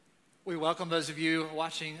We welcome those of you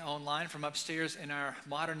watching online from upstairs in our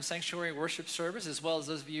modern sanctuary worship service, as well as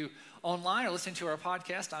those of you online or listening to our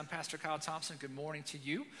podcast. I'm Pastor Kyle Thompson. Good morning to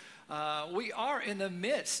you. We are in the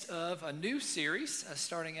midst of a new series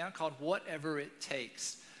starting out called Whatever It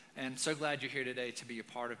Takes. And so glad you're here today to be a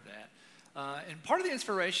part of that. And part of the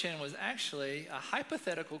inspiration was actually a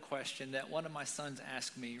hypothetical question that one of my sons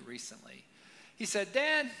asked me recently. He said,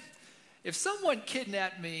 "Dad, if someone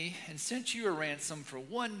kidnapped me and sent you a ransom for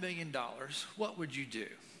 $1 million, what would you do?"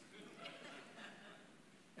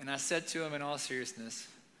 And I said to him in all seriousness,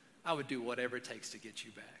 I would do whatever it takes to get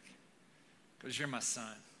you back. Because you're my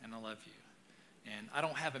son and I love you. And I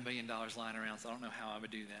don't have $1 million lying around, so I don't know how I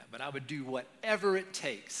would do that. But I would do whatever it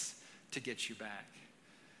takes to get you back.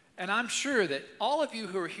 And I'm sure that all of you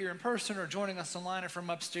who are here in person or joining us online or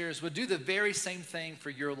from upstairs would do the very same thing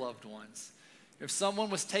for your loved ones. If someone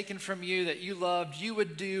was taken from you that you loved, you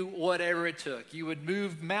would do whatever it took. You would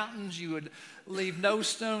move mountains. You would leave no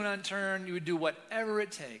stone unturned. You would do whatever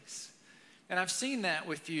it takes. And I've seen that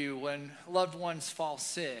with you when loved ones fall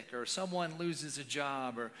sick or someone loses a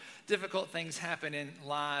job or difficult things happen in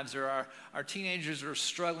lives or our teenagers are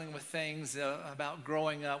struggling with things about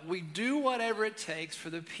growing up. We do whatever it takes for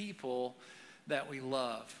the people that we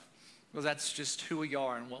love because that's just who we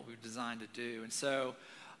are and what we've designed to do. And so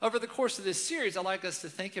over the course of this series, I'd like us to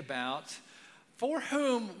think about for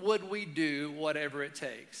whom would we do whatever it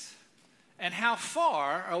takes? And how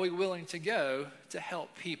far are we willing to go to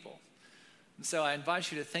help people? And so I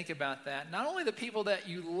invite you to think about that. Not only the people that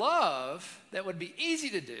you love that would be easy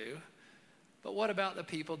to do, but what about the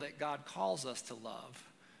people that God calls us to love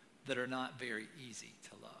that are not very easy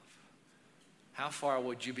to love? How far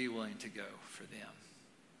would you be willing to go for them?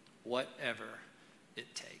 Whatever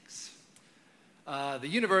it takes. The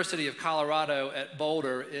University of Colorado at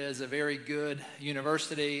Boulder is a very good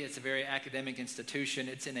university. It's a very academic institution.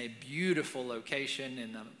 It's in a beautiful location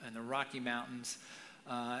in the Rocky Mountains.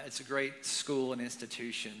 It's a great school and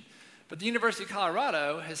institution. But the University of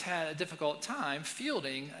Colorado has had a difficult time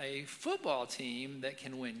fielding a football team that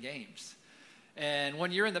can win games. And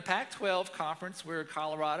when you're in the Pac-12 conference where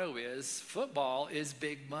Colorado is, football is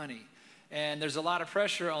big money. And there's a lot of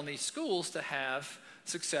pressure on these schools to have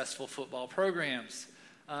successful football programs.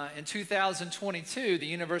 In 2022, the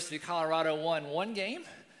University of Colorado won 1 game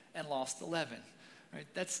and lost 11. Right?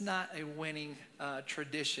 That's not a winning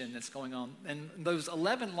tradition that's going on. And those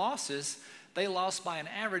 11 losses, they lost by an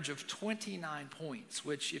average of 29 points,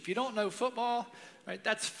 which if you don't know football, right,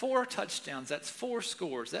 that's 4 touchdowns, that's 4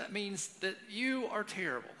 scores. That means that you are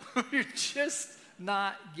terrible. You're just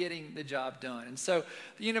not getting the job done. And so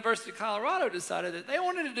the University of Colorado decided that they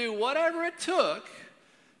wanted to do whatever it took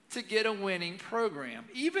to get a winning program,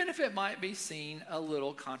 even if it might be seen a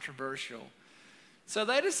little controversial. So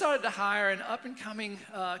they decided to hire an up-and-coming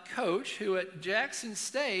coach who at Jackson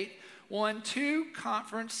State won 2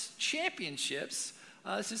 conference championships.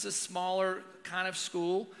 This is a smaller kind of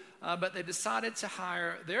school, but they decided to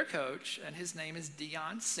hire their coach, and his name is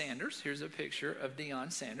Deion Sanders. Here's a picture of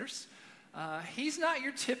Deion Sanders. He's not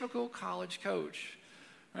your typical college coach.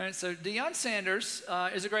 Right, so Deion Sanders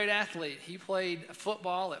is a great athlete. He played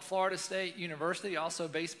football at Florida State University, also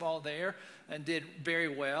baseball there, and did very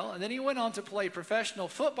well. And then he went on to play professional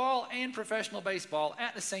football and professional baseball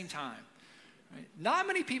at the same time. Right? Not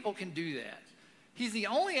many people can do that. He's the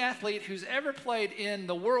only athlete who's ever played in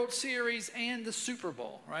the World Series and the Super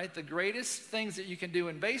Bowl, right? The greatest things that you can do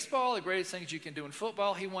in baseball, the greatest things you can do in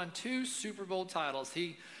football. He won 2 Super Bowl titles.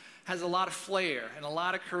 He has a lot of flair and a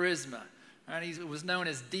lot of charisma. Right, he was known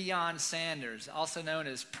as Deion Sanders, also known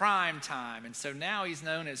as Prime Time, and so now he's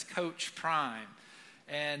known as Coach Prime.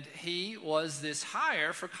 And he was this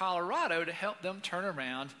hire for Colorado to help them turn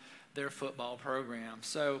around their football program.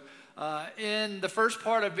 So in the first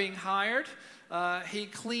part of being hired, he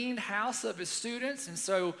cleaned house of his students, and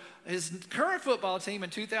so his current football team in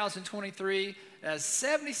 2023 has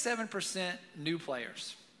 77% new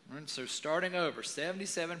players. So starting over,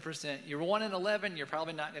 77%. You're 1-11, you're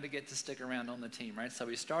probably not going to get to stick around on the team, right? So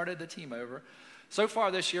he started the team over. So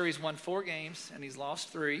far this year, he's won 4 games, and he's lost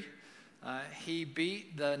 3. He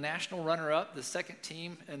beat the national runner-up, the second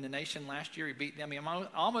team in the nation last year. He beat them. He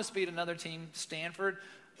almost beat another team, Stanford.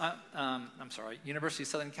 University of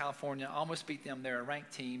Southern California. Almost beat them. They're a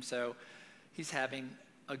ranked team, so he's having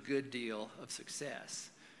a good deal of success.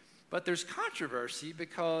 But there's controversy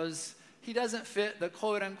because he doesn't fit the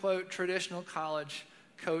quote-unquote traditional college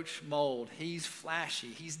coach mold. He's flashy.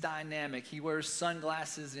 He's dynamic. He wears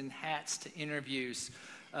sunglasses and hats to interviews.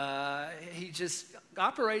 He just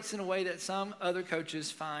operates in a way that some other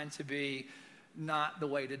coaches find to be not the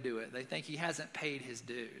way to do it. They think he hasn't paid his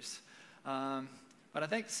dues. But I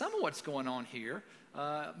think some of what's going on here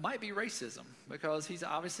might be racism, because he's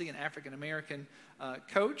obviously an African-American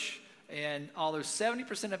coach, and although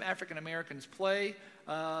 70% of African-Americans play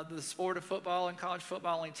the sport of football and college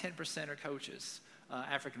football, only 10% are coaches,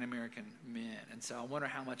 African-American men. And so I wonder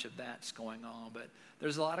how much of that's going on. But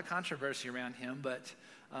there's a lot of controversy around him, but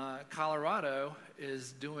Colorado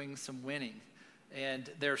is doing some winning. And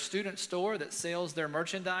their student store that sells their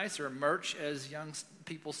merchandise, or merch as young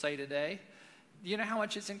people say today, you know how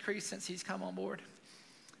much it's increased since he's come on board?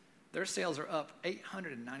 Their sales are up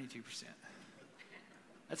 892%.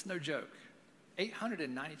 That's no joke.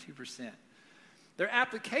 892%. Their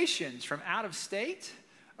applications from out of state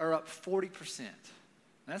are up 40%.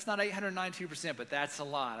 That's not 892%, but that's a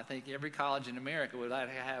lot. I think every college in America would like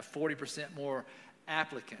to have 40% more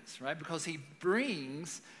applicants, right? Because he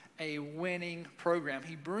brings a winning program.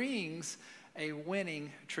 He brings a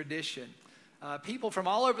winning tradition. People from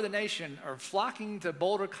all over the nation are flocking to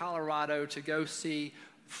Boulder, Colorado to go see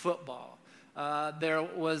football. There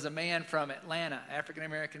was a man from Atlanta,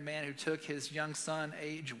 African-American man, who took his young son,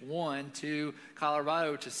 age 1, to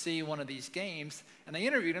Colorado to see one of these games. And they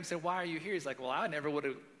interviewed him, said, "Why are you here?" He's like, "Well, I never would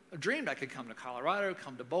have dreamed I could come to Colorado,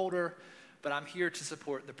 come to Boulder, but I'm here to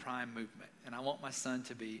support the Prime movement, and I want my son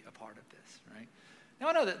to be a part of this," right? Now,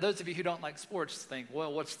 I know that those of you who don't like sports think,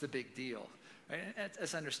 well, what's the big deal? Right?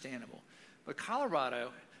 That's understandable. But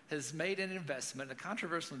Colorado has made an investment, a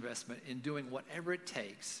controversial investment, in doing whatever it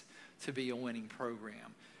takes to be a winning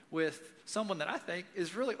program with someone that I think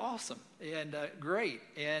is really awesome and great.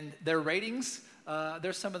 And their ratings,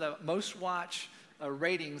 they're some of the most watched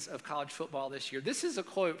ratings of college football this year. This is a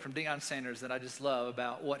quote from Deion Sanders that I just love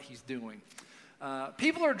about what he's doing.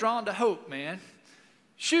 People are drawn to hope, man.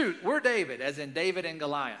 Shoot, we're David, as in David and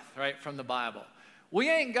Goliath, right, from the Bible. We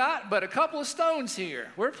ain't got but a couple of stones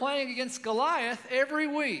here. We're playing against Goliath every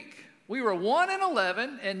week. We were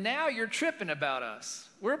 1-11, and now you're tripping about us.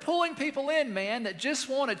 We're pulling people in, man, that just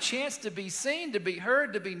want a chance to be seen, to be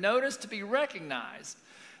heard, to be noticed, to be recognized.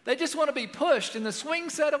 They just want to be pushed in the swing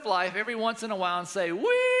set of life every once in a while and say,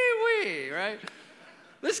 wee, right?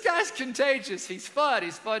 This guy's contagious. He's fun.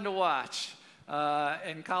 He's fun to watch.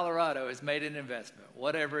 And Colorado has made an investment,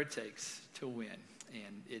 whatever it takes to win.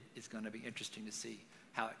 And it's going to be interesting to see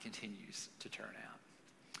how it continues to turn out.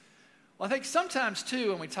 Well, I think sometimes,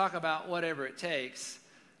 too, when we talk about whatever it takes,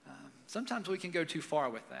 sometimes we can go too far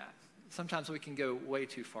with that. Sometimes we can go way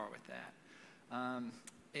too far with that.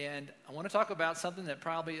 And I want to talk about something that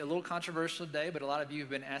probably a little controversial today, but a lot of you have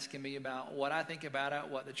been asking me about what I think about it,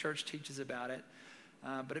 what the church teaches about it.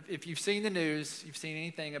 But if you've seen the news, you've seen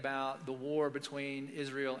anything about the war between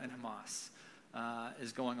Israel and Hamas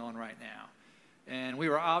is going on right now. And we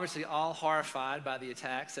were obviously all horrified by the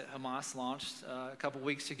attacks that Hamas launched a couple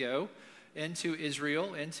weeks ago into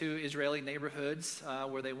Israel, into Israeli neighborhoods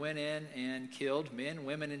where they went in and killed men,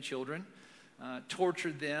 women, and children,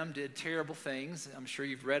 tortured them, did terrible things. I'm sure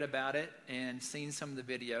you've read about it and seen some of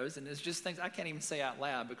the videos. And it's just things I can't even say out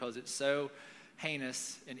loud because it's so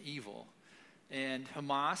heinous and evil. And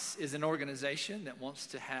Hamas is an organization that wants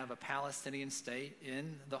to have a Palestinian state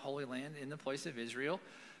in the Holy Land, in the place of Israel.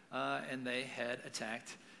 And they had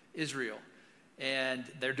attacked Israel. And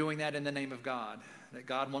they're doing that in the name of God, that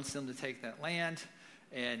God wants them to take that land,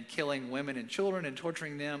 and killing women and children and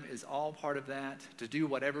torturing them is all part of that, to do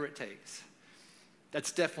whatever it takes.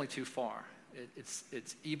 That's definitely too far.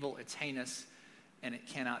 It's evil, it's heinous, and it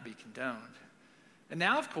cannot be condoned. And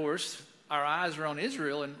now, of course, our eyes are on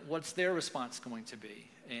Israel and what's their response going to be.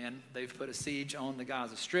 And they've put a siege on the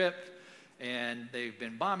Gaza Strip, and they've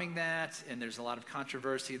been bombing that, and there's a lot of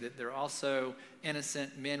controversy that there are also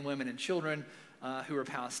innocent men, women, and children who are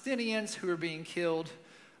Palestinians who are being killed.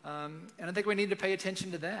 And I think we need to pay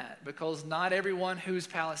attention to that, because not everyone who's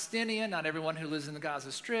Palestinian, not everyone who lives in the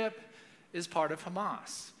Gaza Strip is part of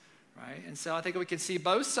Hamas, right? And so I think we can see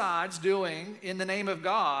both sides doing, in the name of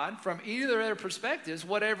God, from either of their perspectives,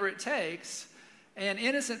 whatever it takes, and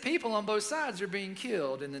innocent people on both sides are being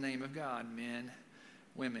killed in the name of God, men,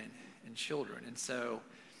 women, and children. And so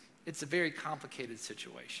it's a very complicated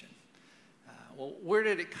situation. Well, where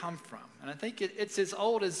did it come from? And I think it's as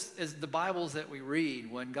old as the Bibles that we read,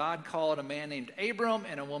 when God called a man named Abram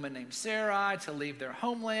and a woman named Sarai to leave their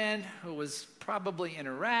homeland, who was probably in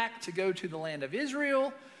Iraq, to go to the land of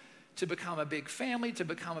Israel, to become a big family, to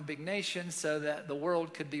become a big nation, so that the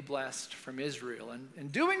world could be blessed from Israel. And in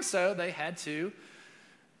doing so, they had to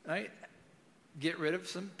get rid of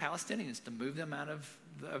some Palestinians, to move them out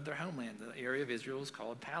of their homeland. The area of Israel is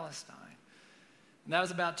called Palestine. And that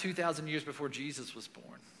was about 2,000 years before Jesus was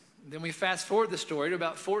born. Then we fast forward the story to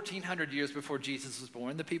about 1,400 years before Jesus was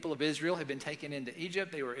born. The people of Israel had been taken into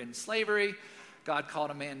Egypt. They were in slavery. God called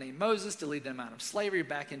a man named Moses to lead them out of slavery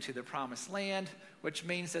back into the promised land, which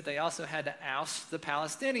means that they also had to oust the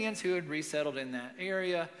Palestinians who had resettled in that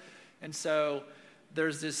area. And so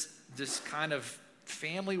there's this kind of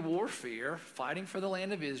family warfare fighting for the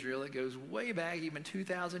land of Israel that goes way back, even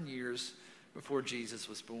 2,000 years before Jesus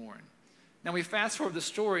was born. Now we fast forward the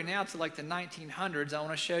story now to like the 1900s. I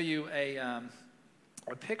want to show you a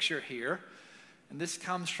picture here. And this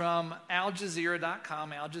comes from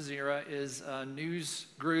AlJazeera.com. Al Jazeera is a news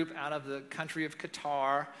group out of the country of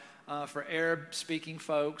Qatar for Arab-speaking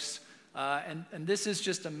folks. And this is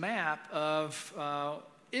just a map of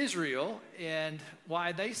Israel and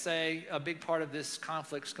why they say a big part of this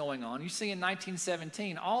conflict's going on. You see in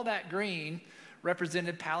 1917, all that green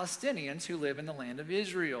represented Palestinians who live in the land of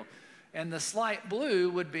Israel. And the slight blue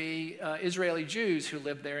would be Israeli Jews who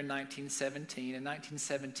lived there in 1917. In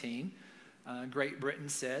 1917, Great Britain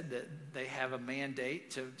said that they have a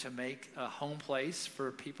mandate to make a home place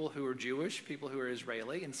for people who are Jewish, people who are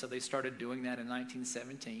Israeli, and so they started doing that in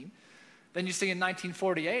 1917. Then you see in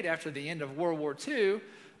 1948, after the end of World War II,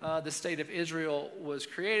 the state of Israel was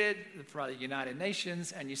created by the United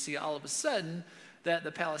Nations, and you see all of a sudden that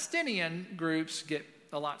the Palestinian groups get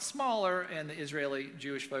a lot smaller and the Israeli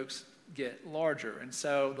Jewish folks get larger. And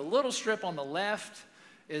so the little strip on the left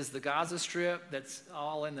is the Gaza Strip that's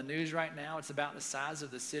all in the news right now. It's about the size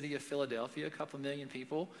of the city of Philadelphia, a couple million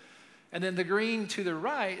people. And then the green to the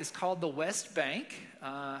right is called the West Bank.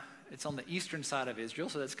 It's on the eastern side of Israel,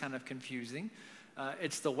 so that's kind of confusing.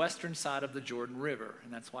 It's the western side of the Jordan River,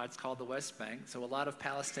 and that's why it's called the West Bank. So a lot of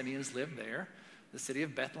Palestinians live there. The city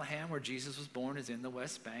of Bethlehem, where Jesus was born, is in the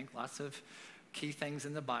West Bank. Lots of key things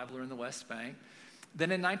in the Bible are in the West Bank.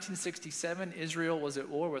 Then in 1967, Israel was at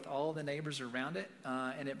war with all the neighbors around it,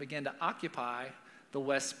 and it began to occupy the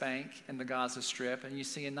West Bank and the Gaza Strip. And you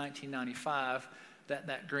see in 1995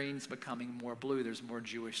 that green's becoming more blue. There's more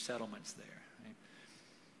Jewish settlements there. Right?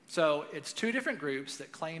 So it's two different groups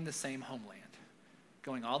that claim the same homeland,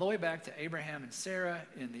 going all the way back to Abraham and Sarah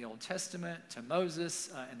in the Old Testament, to Moses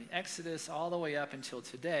in the Exodus, all the way up until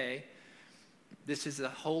today. This is a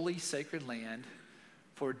holy, sacred land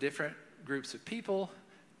for different groups of people,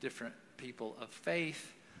 different people of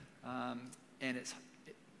faith, and it's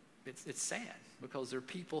sad because there are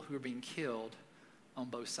people who are being killed on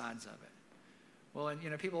both sides of it. Well,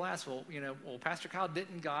 and people ask, well, Pastor Kyle,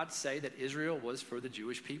 didn't God say that Israel was for the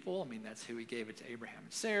Jewish people? I mean, that's who he gave it to Abraham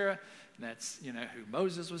and Sarah, and that's who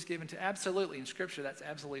Moses was given to. Absolutely, in Scripture, that's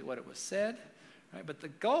absolutely what it was said. Right? But the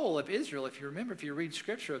goal of Israel, if you read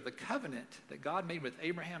Scripture, of the covenant that God made with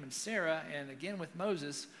Abraham and Sarah, and again with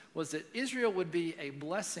Moses, was that Israel would be a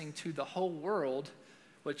blessing to the whole world,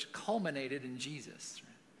 which culminated in Jesus.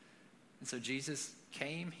 Right? And so Jesus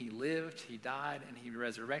came, he lived, he died, and he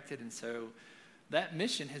resurrected, and so that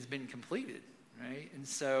mission has been completed. Right? And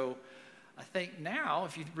so I think now,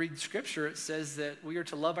 if you read Scripture, it says that we are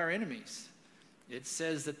to love our enemies. It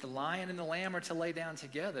says that the lion and the lamb are to lay down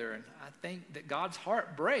together. And I think that God's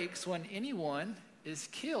heart breaks when anyone is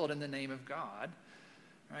killed in the name of God,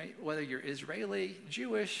 right? Whether you're Israeli,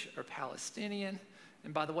 Jewish, or Palestinian.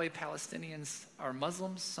 And by the way, Palestinians are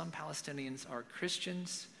Muslims. Some Palestinians are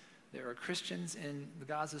Christians. There are Christians in the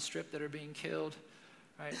Gaza Strip that are being killed,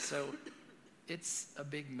 right? So it's a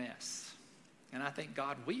big mess. And I think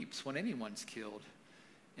God weeps when anyone's killed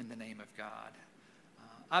in the name of God.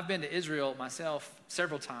 I've been to Israel myself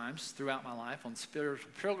several times throughout my life on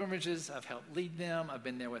spiritual pilgrimages. I've helped lead them. I've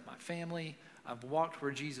been there with my family. I've walked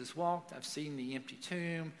where Jesus walked. I've seen the empty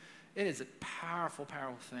tomb. It is a powerful,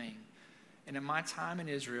 powerful thing. And in my time in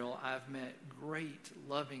Israel, I've met great,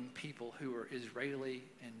 loving people who are Israeli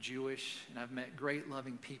and Jewish. And I've met great,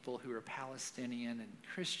 loving people who are Palestinian and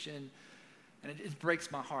Christian. And it breaks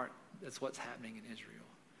my heart. That's what's happening in Israel.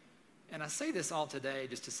 And I say this all today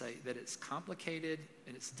just to say that it's complicated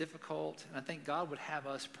and it's difficult. And I think God would have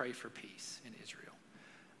us pray for peace in Israel.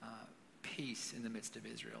 Peace in the midst of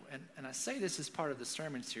Israel. And I say this as part of the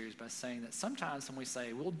sermon series by saying that sometimes when we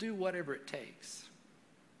say, we'll do whatever it takes,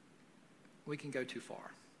 we can go too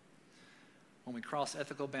far. When we cross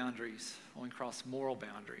ethical boundaries, when we cross moral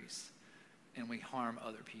boundaries, and we harm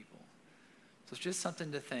other people. So it's just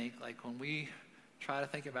something to think, like when we try to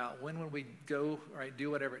think about when would we go, right,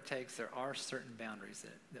 do whatever it takes, there are certain boundaries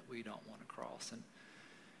that we don't want to cross. And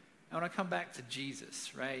I want to come back to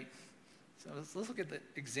Jesus, right? So let's look at the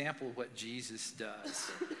example of what Jesus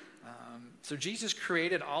does. So Jesus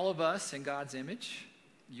created all of us in God's image.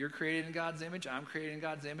 You're created in God's image. I'm created in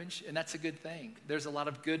God's image. And that's a good thing. There's a lot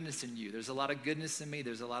of goodness in you. There's a lot of goodness in me.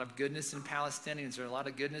 There's a lot of goodness in Palestinians. There's a lot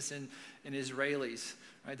of goodness in Israelis.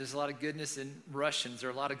 Right? There's a lot of goodness in Russians.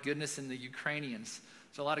 There's a lot of goodness in the Ukrainians.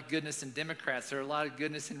 There's a lot of goodness in Democrats. There's a lot of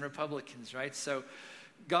goodness in Republicans, right? So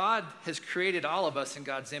God has created all of us in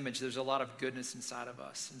God's image. There's a lot of goodness inside of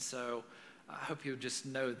us. And so I hope you'll just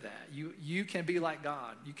know that. You can be like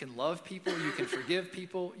God. You can love people. You can forgive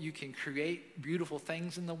people. You can create beautiful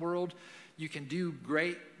things in the world. You can do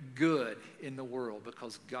great good in the world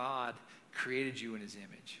because God created you in his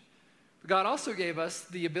image. But God also gave us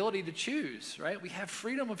the ability to choose, right? We have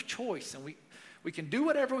freedom of choice, and we can do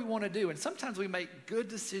whatever we want to do. And sometimes we make good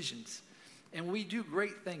decisions, and we do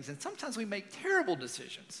great things. And sometimes we make terrible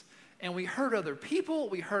decisions, and we hurt other people.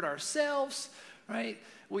 We hurt ourselves, right?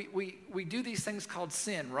 We do these things called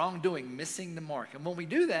sin, wrongdoing, missing the mark. And when we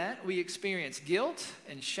do that, we experience guilt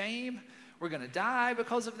and shame. We're going to die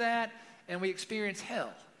because of that. And we experience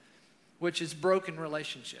hell, which is broken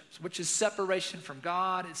relationships, which is separation from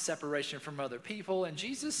God, it's separation from other people. And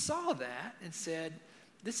Jesus saw that and said,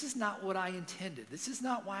 this is not what I intended. This is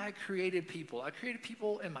not why I created people. I created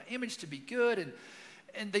people in my image to be good,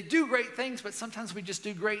 and they do great things, but sometimes we just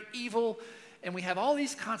do great evil, and we have all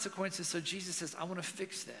these consequences. So Jesus says, I want to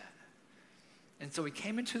fix that. And so he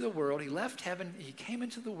came into the world. He left heaven. He came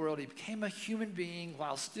into the world. He became a human being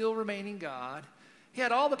while still remaining God. He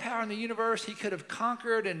had all the power in the universe. He could have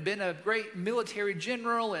conquered and been a great military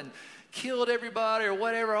general and killed everybody or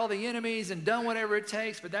whatever, all the enemies, and done whatever it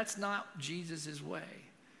takes, but that's not Jesus' way.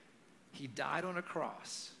 He died on a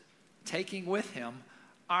cross, taking with him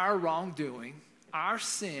our wrongdoing, our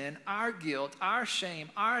sin, our guilt, our shame,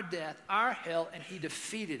 our death, our hell, and he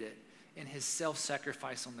defeated it in his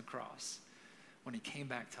self-sacrifice on the cross when he came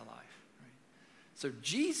back to life. Right? So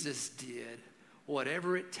Jesus did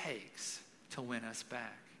whatever it takes to win us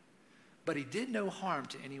back. But he did no harm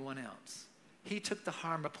to anyone else. He took the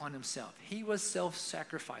harm upon himself. He was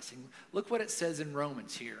self-sacrificing. Look what it says in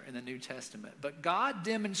Romans here in the New Testament. But God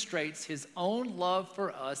demonstrates his own love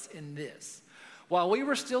for us in this. While we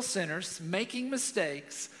were still sinners, making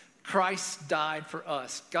mistakes, Christ died for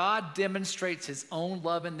us. God demonstrates his own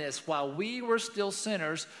love in this. While we were still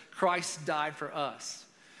sinners, Christ died for us.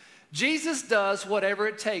 Jesus does whatever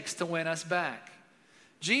it takes to win us back.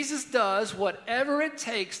 Jesus does whatever it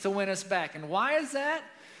takes to win us back. And why is that?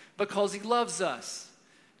 Because he loves us.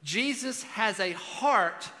 Jesus has a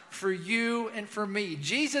heart for you and for me.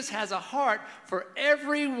 Jesus has a heart for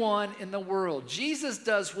everyone in the world. Jesus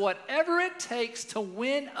does whatever it takes to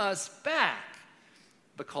win us back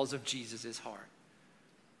because of Jesus' heart.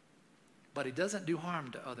 But he doesn't do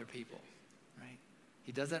harm to other people, right?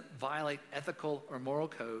 He doesn't violate ethical or moral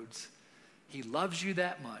codes. He loves you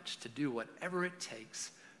that much to do whatever it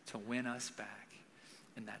takes to win us back,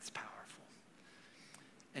 and that's powerful.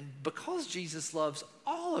 And because Jesus loves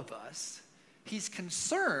all of us, he's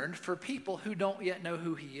concerned for people who don't yet know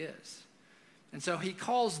who he is. And so he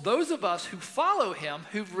calls those of us who follow him,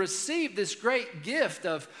 who've received this great gift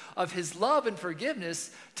of his love and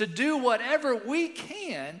forgiveness, to do whatever we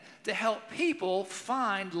can to help people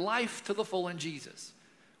find life to the full in Jesus,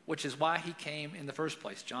 which is why he came in the first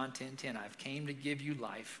place. John 10:10, I've came to give you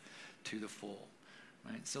life to the full.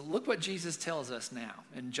 Right? So look what Jesus tells us now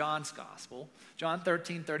in John's gospel, John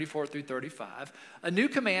 13:34 through 35. A new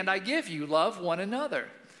command I give you, love one another.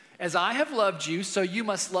 As I have loved you, so you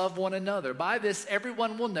must love one another. By this,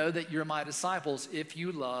 everyone will know that you're my disciples if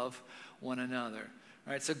you love one another.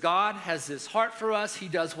 All right, so God has this heart for us. He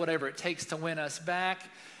does whatever it takes to win us back.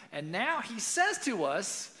 And now he says to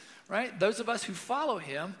us, right, those of us who follow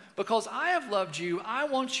him, because I have loved you, I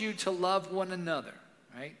want you to love one another.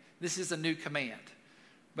 Right? This is a new command.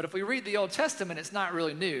 But if we read the Old Testament, it's not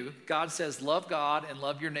really new. God says, love God and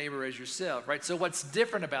love your neighbor as yourself, right? So what's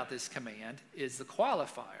different about this command is the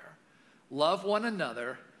qualifier. Love one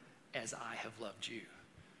another as I have loved you.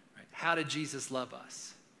 Right? How did Jesus love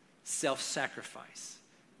us? Self-sacrifice,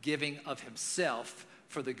 giving of himself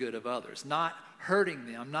for the good of others, not hurting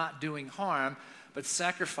them, not doing harm, but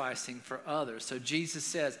sacrificing for others. So Jesus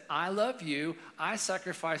says, I love you, I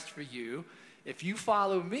sacrificed for you. If you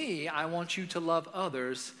follow me, I want you to love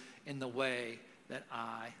others in the way that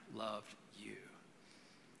I loved you.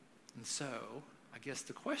 And so, I guess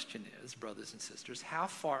the question is, brothers and sisters, how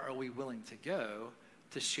far are we willing to go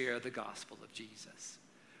to share the gospel of Jesus?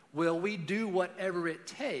 Will we do whatever it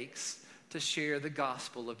takes to share the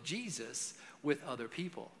gospel of Jesus with other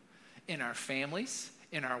people? In our families,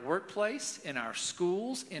 in our workplace, in our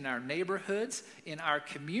schools, in our neighborhoods, in our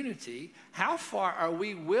community, how far are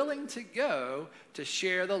we willing to go to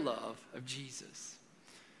share the love of Jesus?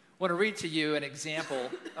 I want to read to you an example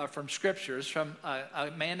from scriptures from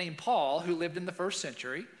a man named Paul who lived in the first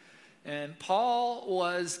century. And Paul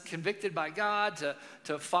was convicted by God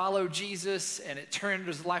to follow Jesus, and it turned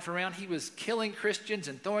his life around. He was killing Christians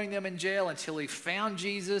and throwing them in jail until he found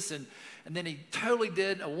Jesus, and then he totally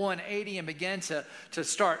did a 180 and began to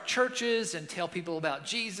start churches and tell people about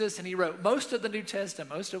Jesus. And he wrote most of the New Testament.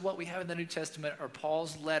 Most of what we have in the New Testament are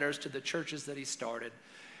Paul's letters to the churches that he started.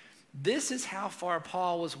 This is how far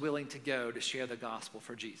Paul was willing to go to share the gospel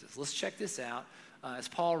for Jesus. Let's check this out. As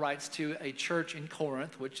Paul writes to a church in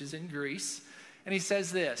Corinth, which is in Greece, and he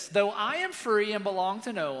says this: though I am free and belong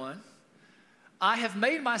to no one, I have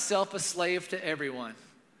made myself a slave to everyone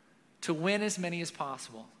to win as many as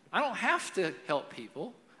possible. I don't have to help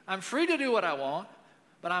people. I'm free to do what I want,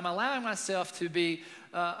 but I'm allowing myself to be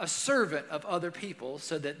a servant of other people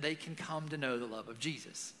so that they can come to know the love of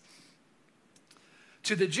Jesus.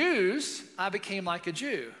 To the Jews, I became like a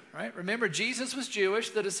Jew, right? Remember, Jesus was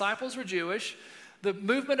Jewish. The disciples were Jewish. The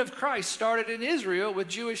movement of Christ started in Israel with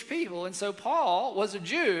Jewish people. And so Paul was a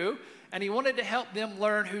Jew, and he wanted to help them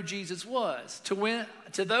learn who Jesus was.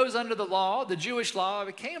 To those under the law, the Jewish law, I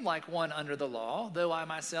became like one under the law, though I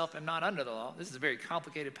myself am not under the law. This is a very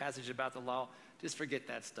complicated passage about the law. Just forget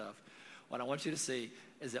that stuff. What I want you to see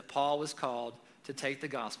is that Paul was called to take the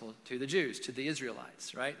gospel to the Jews, to the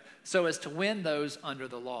Israelites, right? So as to win those under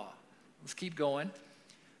the law. Let's keep going.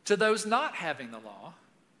 To those not having the law,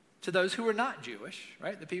 to those who were not Jewish,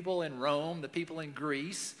 right? The people in Rome, the people in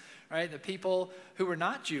Greece, right? The people who were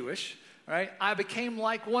not Jewish, right? I became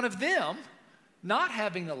like one of them, not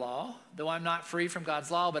having the law, though I'm not free from God's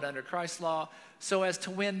law, but under Christ's law, so as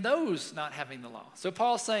to win those not having the law. So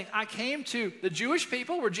Paul's saying, I came to the Jewish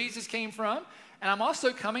people where Jesus came from, and I'm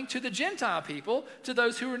also coming to the Gentile people, to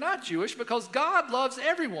those who are not Jewish, because God loves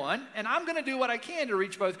everyone, and I'm going to do what I can to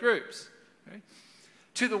reach both groups. Okay?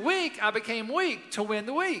 To the weak, I became weak to win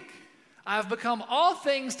the weak. I have become all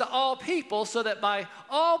things to all people so that by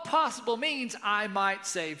all possible means I might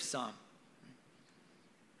save some.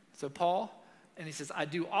 So Paul, and he says, I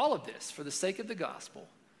do all of this for the sake of the gospel,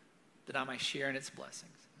 that I might share in its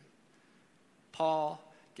blessings. Paul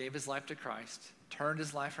gave his life to Christ, turned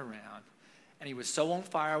his life around, and he was so on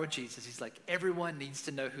fire with Jesus. He's like, everyone needs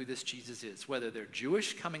to know who this Jesus is, whether they're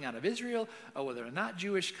Jewish coming out of Israel or whether they're not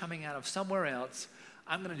Jewish coming out of somewhere else.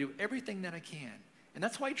 I'm going to do everything that I can. And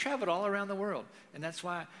that's why he traveled all around the world. And that's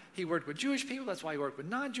why he worked with Jewish people. That's why he worked with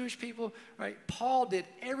non-Jewish people, right? Paul did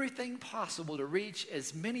everything possible to reach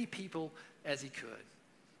as many people as he could,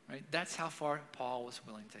 right? That's how far Paul was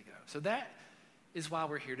willing to go. So that is why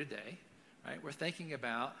we're here today, right? We're thinking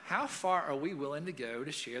about how far are we willing to go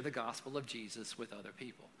to share the gospel of Jesus with other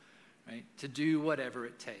people, right? To do whatever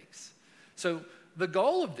it takes. So the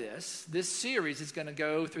goal of this series is going to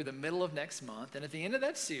go through the middle of next month. And at the end of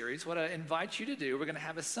that series, what I invite you to do, we're going to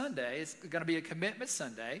have a Sunday. It's going to be a commitment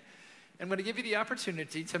Sunday. And I'm going to give you the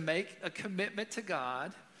opportunity to make a commitment to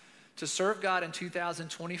God, to serve God in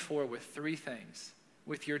 2024 with three things: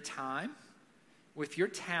 with your time, with your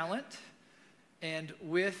talent, and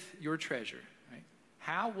with your treasure. Right?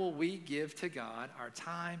 How will we give to God our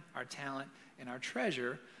time, our talent, and our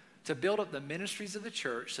treasure to build up the ministries of the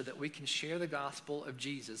church so that we can share the gospel of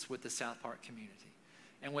Jesus with the South Park community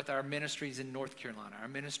and with our ministries in North Carolina, our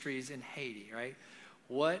ministries in Haiti, right?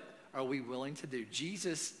 What are we willing to do?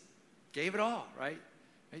 Jesus gave it all, right?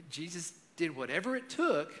 Jesus did whatever it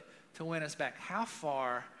took to win us back. How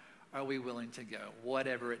far are we willing to go?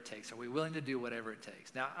 Whatever it takes. Are we willing to do whatever it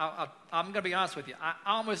takes? Now, I'm going to be honest with you. I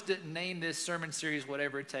almost didn't name this sermon series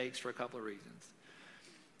Whatever It Takes for a couple of reasons.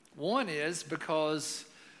 One is because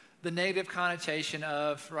the negative connotation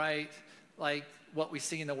of, right, like what we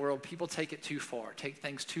see in the world, people take it too far, take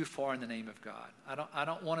things too far in the name of God. I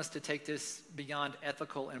don't want us to take this beyond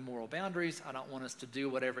ethical and moral boundaries. I don't want us to do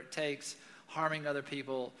whatever it takes, harming other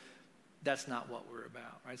people. That's not what we're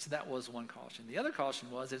about, right? So that was one caution. The other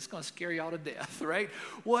caution was it's going to scare you all to death, right?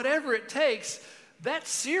 Whatever it takes,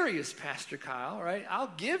 that's serious, Pastor Kyle, right?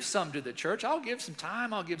 I'll give some to the church. I'll give some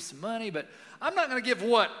time. I'll give some money, but I'm not going to give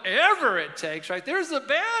whatever it takes, right? There's a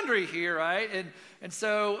boundary here, right? And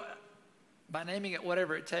so by naming it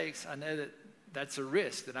Whatever It Takes, I know that that's a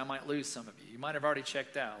risk that I might lose some of you. You might have already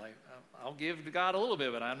checked out. Like, I'll give to God a little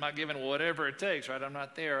bit, but I'm not giving whatever it takes, right? I'm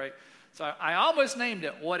not there, right? So I almost named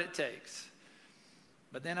it What It Takes.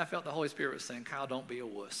 But then I felt the Holy Spirit was saying, Kyle, don't be a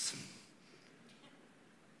wuss.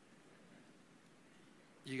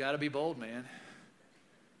 You got to be bold, man.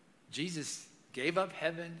 Jesus gave up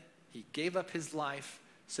heaven. He gave up his life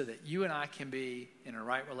so that you and I can be in a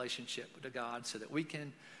right relationship with God, so that we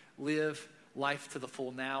can live life to the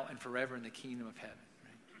full now and forever in the kingdom of heaven.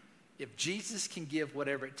 Right? If Jesus can give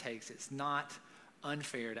whatever it takes, it's not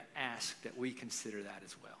unfair to ask that we consider that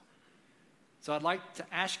as well. So I'd like to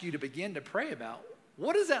ask you to begin to pray about,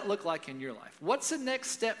 what does that look like in your life? What's the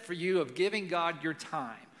next step for you of giving God your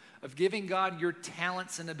time, of giving God your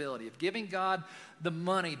talents and ability, of giving God the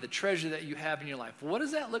money, the treasure that you have in your life? What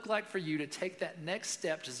does that look like for you to take that next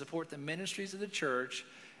step to support the ministries of the church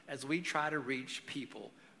as we try to reach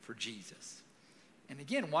people for Jesus? And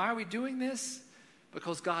again, why are we doing this?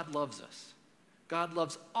 Because God loves us. God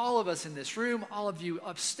loves all of us in this room, all of you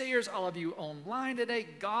upstairs, all of you online today.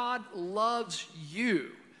 God loves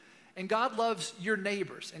you. And God loves your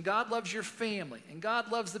neighbors, and God loves your family, and God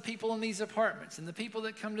loves the people in these apartments, and the people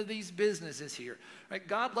that come to these businesses here. Right?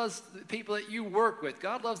 God loves the people that you work with.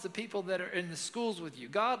 God loves the people that are in the schools with you.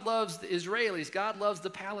 God loves the Israelis. God loves the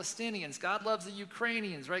Palestinians. God loves the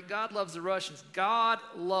Ukrainians. Right? God loves the Russians. God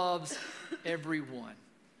loves everyone.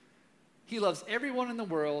 He loves everyone in the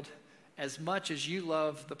world as much as you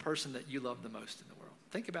love the person that you love the most in the world.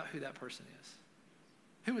 Think about who that person is.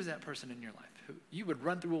 Who is that person in your life who you would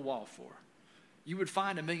run through a wall for? You would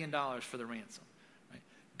find $1 million for the ransom. Right?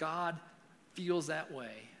 God feels that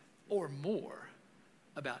way or more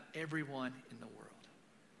about everyone in the world.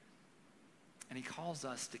 And he calls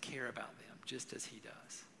us to care about them just as he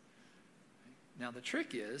does. Now the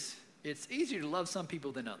trick is, it's easier to love some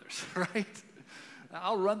people than others, right?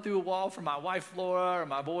 I'll run through a wall for my wife, Laura, or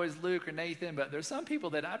my boys, Luke or Nathan, but there's some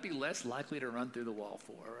people that I'd be less likely to run through the wall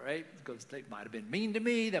for, right? Because they might have been mean to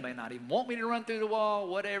me. They may not even want me to run through the wall,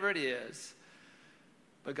 whatever it is.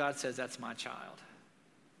 But God says, that's my child.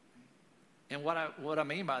 And what I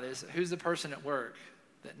mean by this, who's the person at work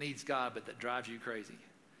that needs God but that drives you crazy?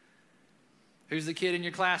 Who's the kid in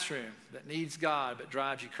your classroom that needs God but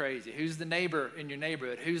drives you crazy? Who's the neighbor in your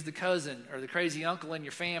neighborhood? Who's the cousin or the crazy uncle in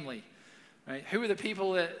your family? Right? Who are the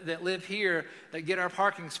people that live here that get our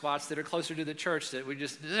parking spots that are closer to the church that we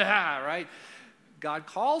just, right? God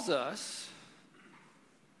calls us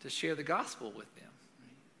to share the gospel with them.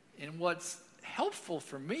 Right? And what's helpful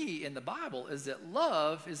for me in the Bible is that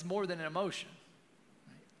love is more than an emotion.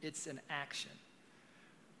 Right? It's an action.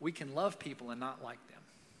 We can love people and not like them.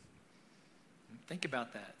 Think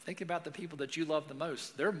about that. Think about the people that you love the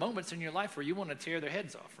most. There are moments in your life where you want to tear their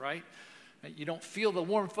heads off, right? You don't feel the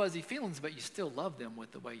warm, fuzzy feelings, but you still love them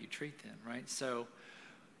with the way you treat them, right? So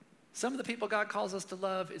some of the people God calls us to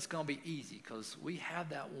love, it's going to be easy because we have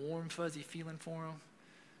that warm, fuzzy feeling for them.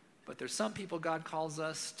 But there's some people God calls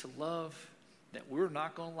us to love that we're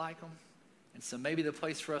not going to like them. And so maybe the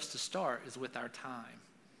place for us to start is with our time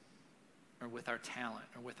or with our talent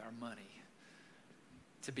or with our money.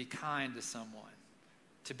 To be kind to someone,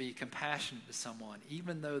 to be compassionate to someone,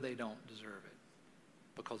 even though they don't deserve it.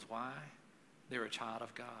 Because why? They're a child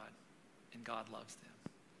of God, and God loves them.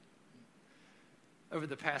 Over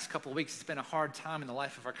the past couple of weeks, it's been a hard time in the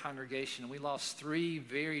life of our congregation. We lost 3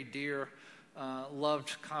 very dear,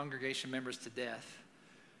 loved congregation members to death.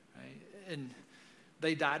 Right? And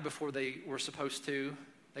they died before they were supposed to.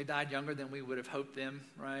 They died younger than we would have hoped them,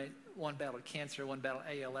 right? One battled cancer, one battled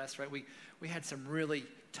ALS, right? We had some really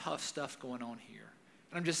tough stuff going on here.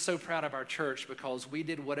 And I'm just so proud of our church because we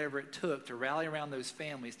did whatever it took to rally around those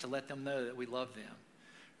families to let them know that we love them.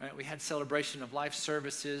 Right? We had celebration of life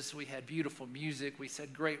services. We had beautiful music. We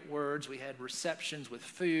said great words. We had receptions with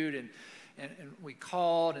food, and we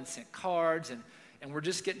called and sent cards, and we're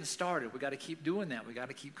just getting started. We got to keep doing that. We got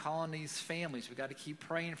to keep calling these families. We got to keep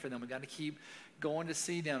praying for them. We got to keep going to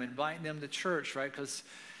see them, inviting them to church, right?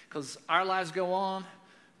 Because our lives go on,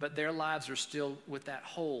 but their lives are still with that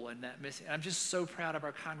hole and that missing. And I'm just so proud of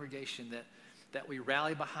our congregation that we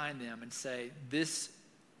rally behind them and say, this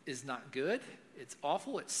is not good. It's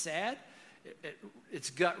awful. It's sad. It's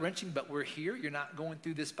gut-wrenching, but we're here. You're not going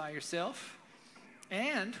through this by yourself.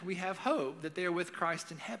 And we have hope that they're with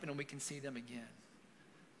Christ in heaven and we can see them again.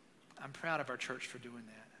 I'm proud of our church for doing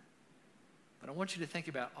that. But I want you to think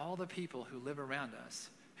about all the people who live around us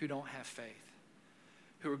who don't have faith,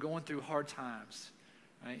 who are going through hard times,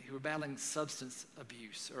 right? Who are battling substance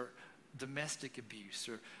abuse or domestic abuse,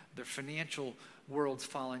 or their financial world's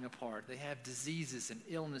falling apart. They have diseases and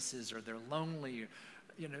illnesses, or they're lonely, or,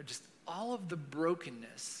 just all of the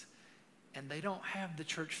brokenness. And they don't have the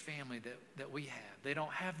church family that we have. They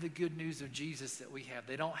don't have the good news of Jesus that we have.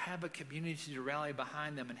 They don't have a community to rally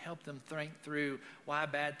behind them and help them think through why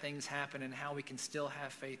bad things happen and how we can still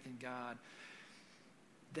have faith in God.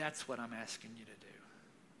 That's what I'm asking you to do,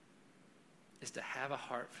 is to have a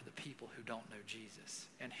heart for the people who don't know Jesus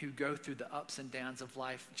and who go through the ups and downs of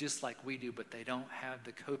life just like we do, but they don't have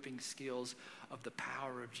the coping skills of the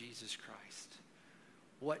power of Jesus Christ.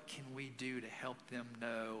 What can we do to help them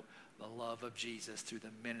know the love of Jesus through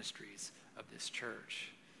the ministries of this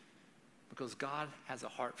church? Because God has a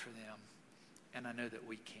heart for them, and I know that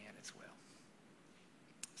we can as well.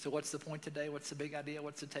 So what's the point today? What's the big idea?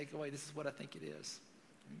 What's the takeaway? This is what I think it is.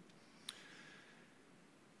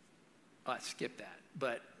 I skipped that,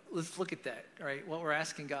 but let's look at that, right? What we're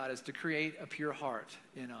asking God is to create a pure heart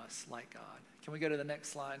in us like God. Can we go to the next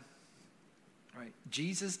slide? Right.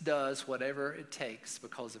 Jesus does whatever it takes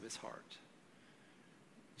because of his heart.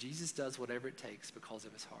 Jesus does whatever it takes because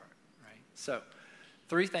of his heart, right? So,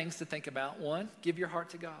 3 things to think about. 1, give your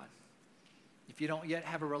heart to God. If you don't yet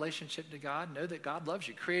have a relationship to God, know that God loves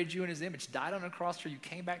you, created you in his image, died on a cross for you,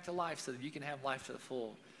 came back to life so that you can have life to the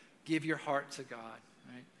full. Give your heart to God,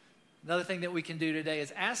 right? Another thing that we can do today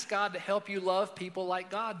is ask God to help you love people like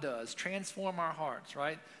God does. Transform our hearts,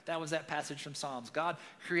 right? That was that passage from Psalms. God,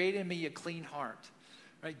 create in me a clean heart,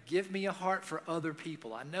 right? Give me a heart for other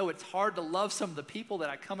people. I know it's hard to love some of the people that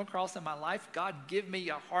I come across in my life. God, give me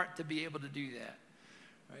a heart to be able to do that,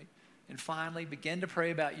 right? And finally, begin to pray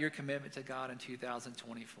about your commitment to God in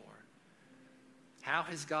 2024. How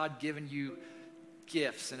has God given you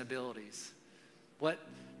gifts and abilities? What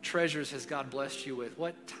treasures has God blessed you with?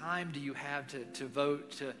 What time do you have to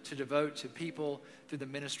devote to people through the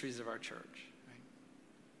ministries of our church? Right?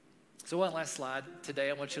 So one last slide today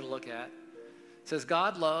I want you to look at. It says,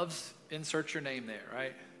 God loves, insert your name there,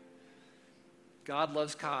 right? God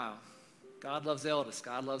loves Kyle. God loves Eldis.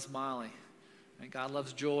 God loves Molly. Right? God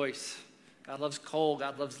loves Joyce. God loves Cole.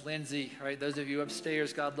 God loves Lindsay. Right? Those of you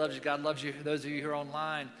upstairs, God loves you. God loves you. Those of you who are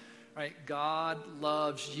online, right? God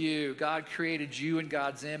loves you. God created you in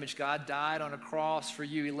God's image. God died on a cross for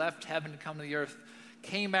you. He left heaven to come to the earth,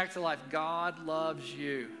 came back to life. God loves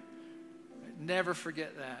you. Never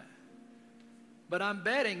forget that. But I'm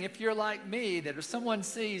betting if you're like me, that if someone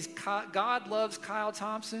sees God loves Kyle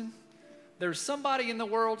Thompson, there's somebody in the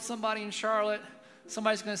world, somebody in Charlotte,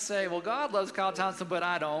 somebody's going to say, well, God loves Kyle Thompson, but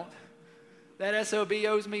I don't. That SOB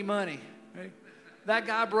owes me money. Right? That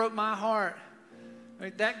guy broke my heart.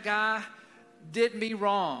 Right? That guy did me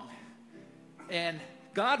wrong. And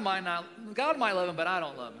God might love him, but I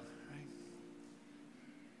don't love him. Right?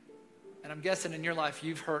 And I'm guessing in your life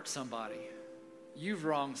you've hurt somebody. You've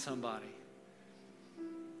wronged somebody.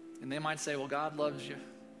 And they might say, well, God loves you,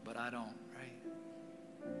 but I don't,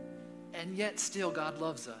 right? And yet still God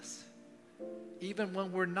loves us. Even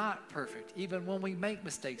when we're not perfect, even when we make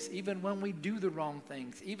mistakes, even when we do the wrong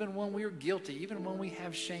things, even when we're guilty, even when we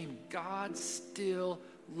have shame, God still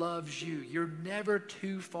loves you. You're never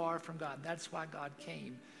too far from God. That's why God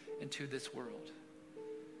came into this world.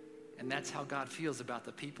 And that's how God feels about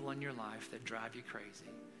the people in your life that drive you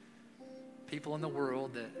crazy. People in the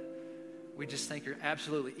world that we just think are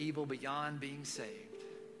absolutely evil beyond being saved.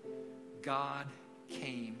 God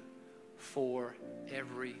came for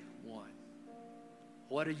everyone.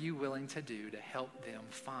 What are you willing to do to help them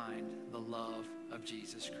find the love of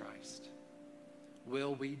Jesus Christ?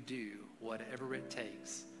 Will we do whatever it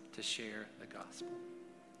takes to share the gospel?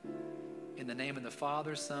 In the name of the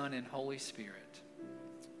Father, Son, and Holy Spirit,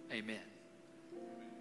 amen.